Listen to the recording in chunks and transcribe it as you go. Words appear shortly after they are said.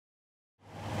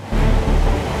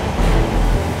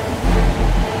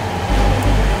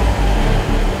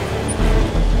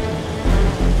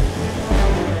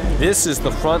This is the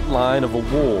front line of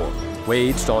a war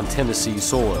waged on Tennessee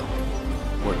soil,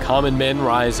 where common men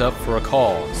rise up for a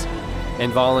cause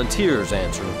and volunteers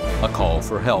answer a call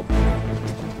for help.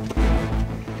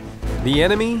 The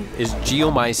enemy is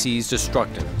Geomyces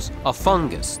destructans, a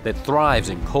fungus that thrives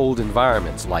in cold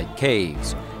environments like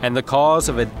caves, and the cause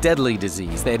of a deadly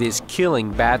disease that is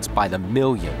killing bats by the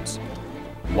millions: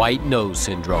 white nose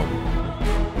syndrome.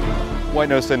 White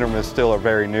nose syndrome is still a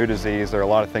very new disease. There are a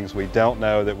lot of things we don't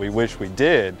know that we wish we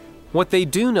did. What they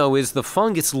do know is the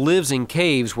fungus lives in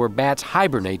caves where bats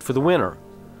hibernate for the winter.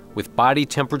 With body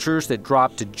temperatures that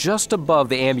drop to just above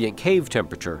the ambient cave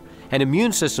temperature and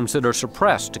immune systems that are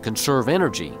suppressed to conserve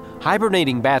energy,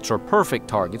 hibernating bats are perfect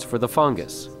targets for the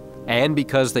fungus. And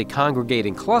because they congregate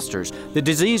in clusters, the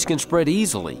disease can spread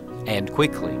easily and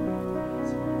quickly.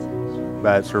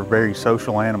 Bats are very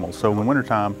social animals, so in the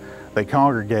wintertime, they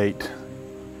congregate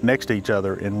next to each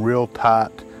other in real tight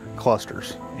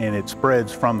clusters, and it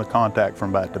spreads from the contact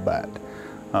from bat to bat.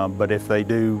 But if they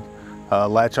do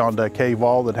latch onto a cave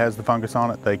wall that has the fungus on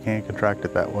it, they can contract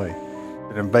it that way.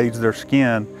 It invades their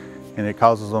skin, and it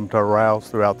causes them to arouse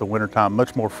throughout the wintertime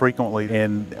much more frequently,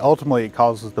 and ultimately it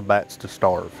causes the bats to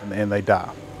starve, and they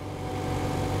die.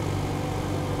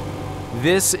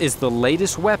 This is the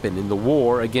latest weapon in the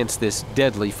war against this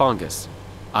deadly fungus: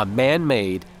 a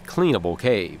man-made, cleanable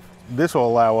cave. This will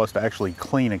allow us to actually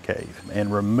clean a cave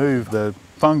and remove the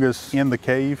fungus in the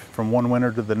cave from one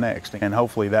winter to the next, and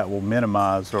hopefully that will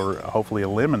minimize or hopefully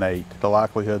eliminate the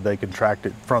likelihood they contract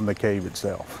it from the cave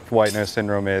itself. White nose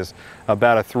syndrome is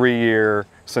about a 3-year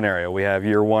scenario. We have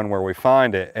year 1 where we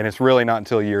find it, and it's really not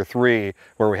until year 3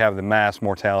 where we have the mass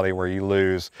mortality where you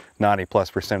lose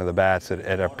 90+% of the bats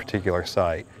at a particular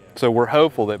site. So we're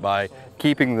hopeful that by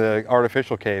keeping the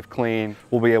artificial cave clean,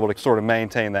 we'll be able to sort of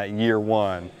maintain that year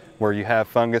 1 where you have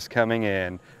fungus coming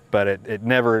in, but it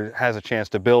never has a chance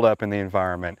to build up in the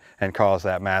environment and cause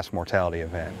that mass mortality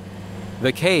event.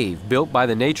 The cave, built by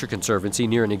the Nature Conservancy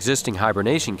near an existing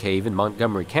hibernation cave in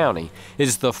Montgomery County,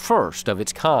 is the first of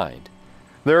its kind.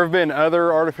 There have been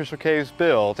other artificial caves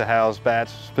built to house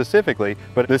bats specifically,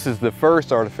 but this is the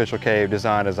first artificial cave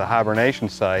designed as a hibernation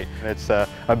site. It's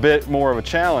a bit more of a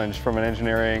challenge from an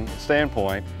engineering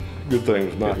standpoint. Good thing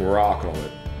there's nothing rock on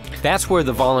it. That's where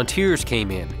the volunteers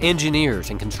came in. Engineers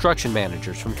and construction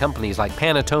managers from companies like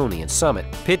Panattoni and Summit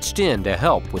pitched in to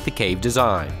help with the cave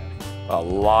design. A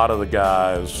lot of the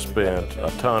guys spent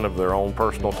a ton of their own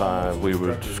personal time. We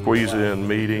would squeeze in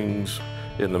meetings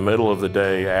in the middle of the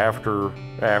day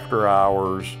after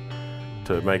hours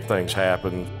to make things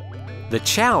happen. The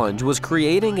challenge was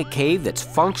creating a cave that's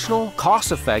functional,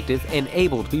 cost-effective, and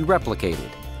able to be replicated.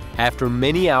 After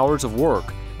many hours of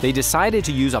work, they decided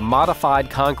to use a modified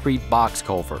concrete box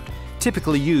culvert,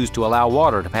 typically used to allow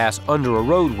water to pass under a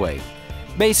roadway.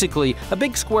 Basically, a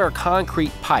big square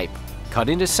concrete pipe cut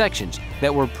into sections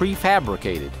that were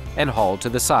prefabricated and hauled to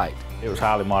the site. It was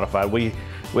highly modified.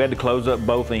 We had to close up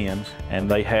both ends, and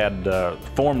they had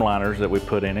form liners that we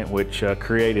put in it, which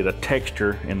created a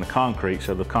texture in the concrete,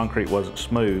 so the concrete wasn't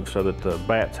smooth, so that the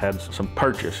bats had some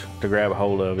purchase to grab a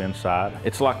hold of inside.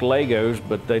 It's like Legos,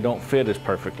 but they don't fit as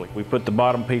perfectly. We put the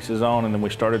bottom pieces on, and then we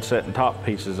started setting top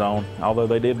pieces on, although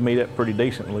they did meet up pretty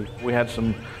decently. We had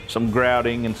some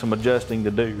grouting and some adjusting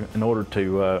to do in order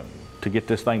to get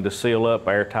this thing to seal up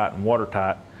airtight and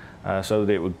watertight so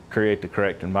that it would create the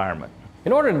correct environment.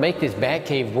 In order to make this bat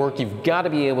cave work, you've got to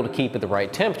be able to keep it the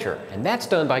right temperature, and that's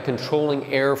done by controlling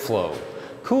airflow.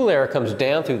 Cool air comes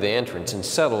down through the entrance and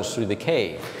settles through the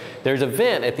cave. There's a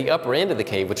vent at the upper end of the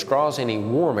cave which draws any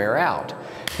warm air out.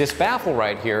 This baffle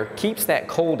right here keeps that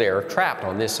cold air trapped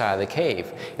on this side of the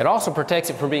cave. It also protects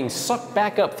it from being sucked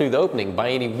back up through the opening by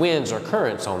any winds or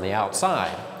currents on the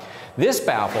outside. This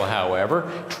baffle, however,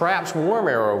 traps warm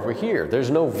air over here. There's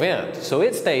no vent, so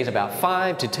it stays about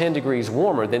 5 to 10 degrees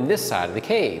warmer than this side of the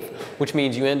cave, which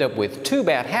means you end up with 2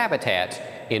 bat habitats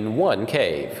in one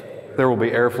cave. There will be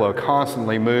airflow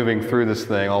constantly moving through this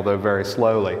thing, although very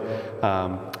slowly.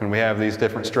 And we have these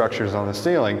different structures on the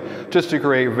ceiling just to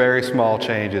create very small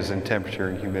changes in temperature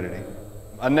and humidity.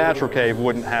 A natural cave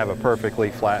wouldn't have a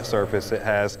perfectly flat surface. It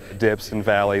has dips and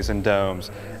valleys and domes.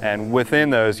 And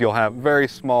within those, you'll have very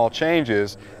small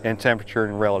changes in temperature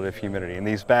and relative humidity. And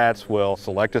these bats will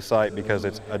select a site because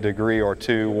it's a degree or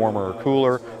 2 warmer or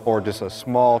cooler, or just a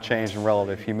small change in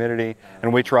relative humidity.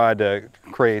 And we tried to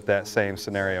create that same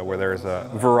scenario where there's a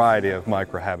variety of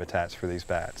microhabitats for these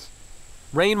bats.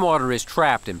 Rainwater is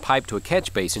trapped and piped to a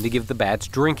catch basin to give the bats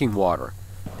drinking water.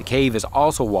 The cave is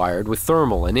also wired with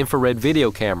thermal and infrared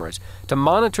video cameras to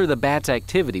monitor the bats'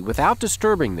 activity without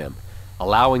disturbing them,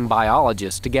 allowing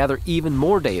biologists to gather even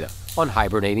more data on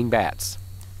hibernating bats.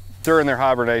 During their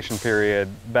hibernation period,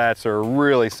 bats are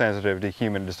really sensitive to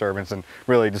human disturbance and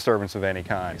really disturbance of any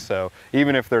kind. So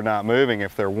even if they're not moving,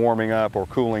 if they're warming up or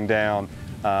cooling down,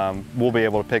 we'll be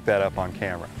able to pick that up on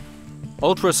camera.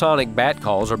 Ultrasonic bat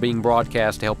calls are being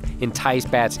broadcast to help entice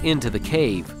bats into the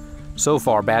cave. So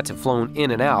far, bats have flown in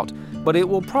and out, but it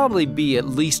will probably be at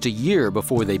least a year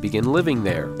before they begin living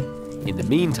there. In the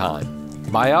meantime,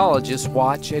 biologists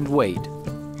watch and wait,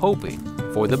 hoping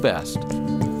for the best.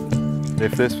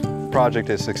 If this project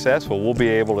is successful, we'll be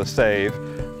able to save,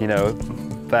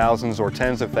 thousands or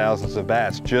tens of thousands of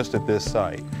bats just at this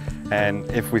site. And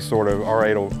if we sort of are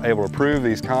able to prove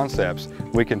these concepts,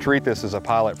 we can treat this as a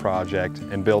pilot project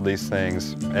and build these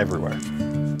things everywhere.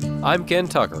 I'm Ken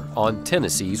Tucker on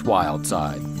Tennessee's Wild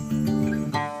Side.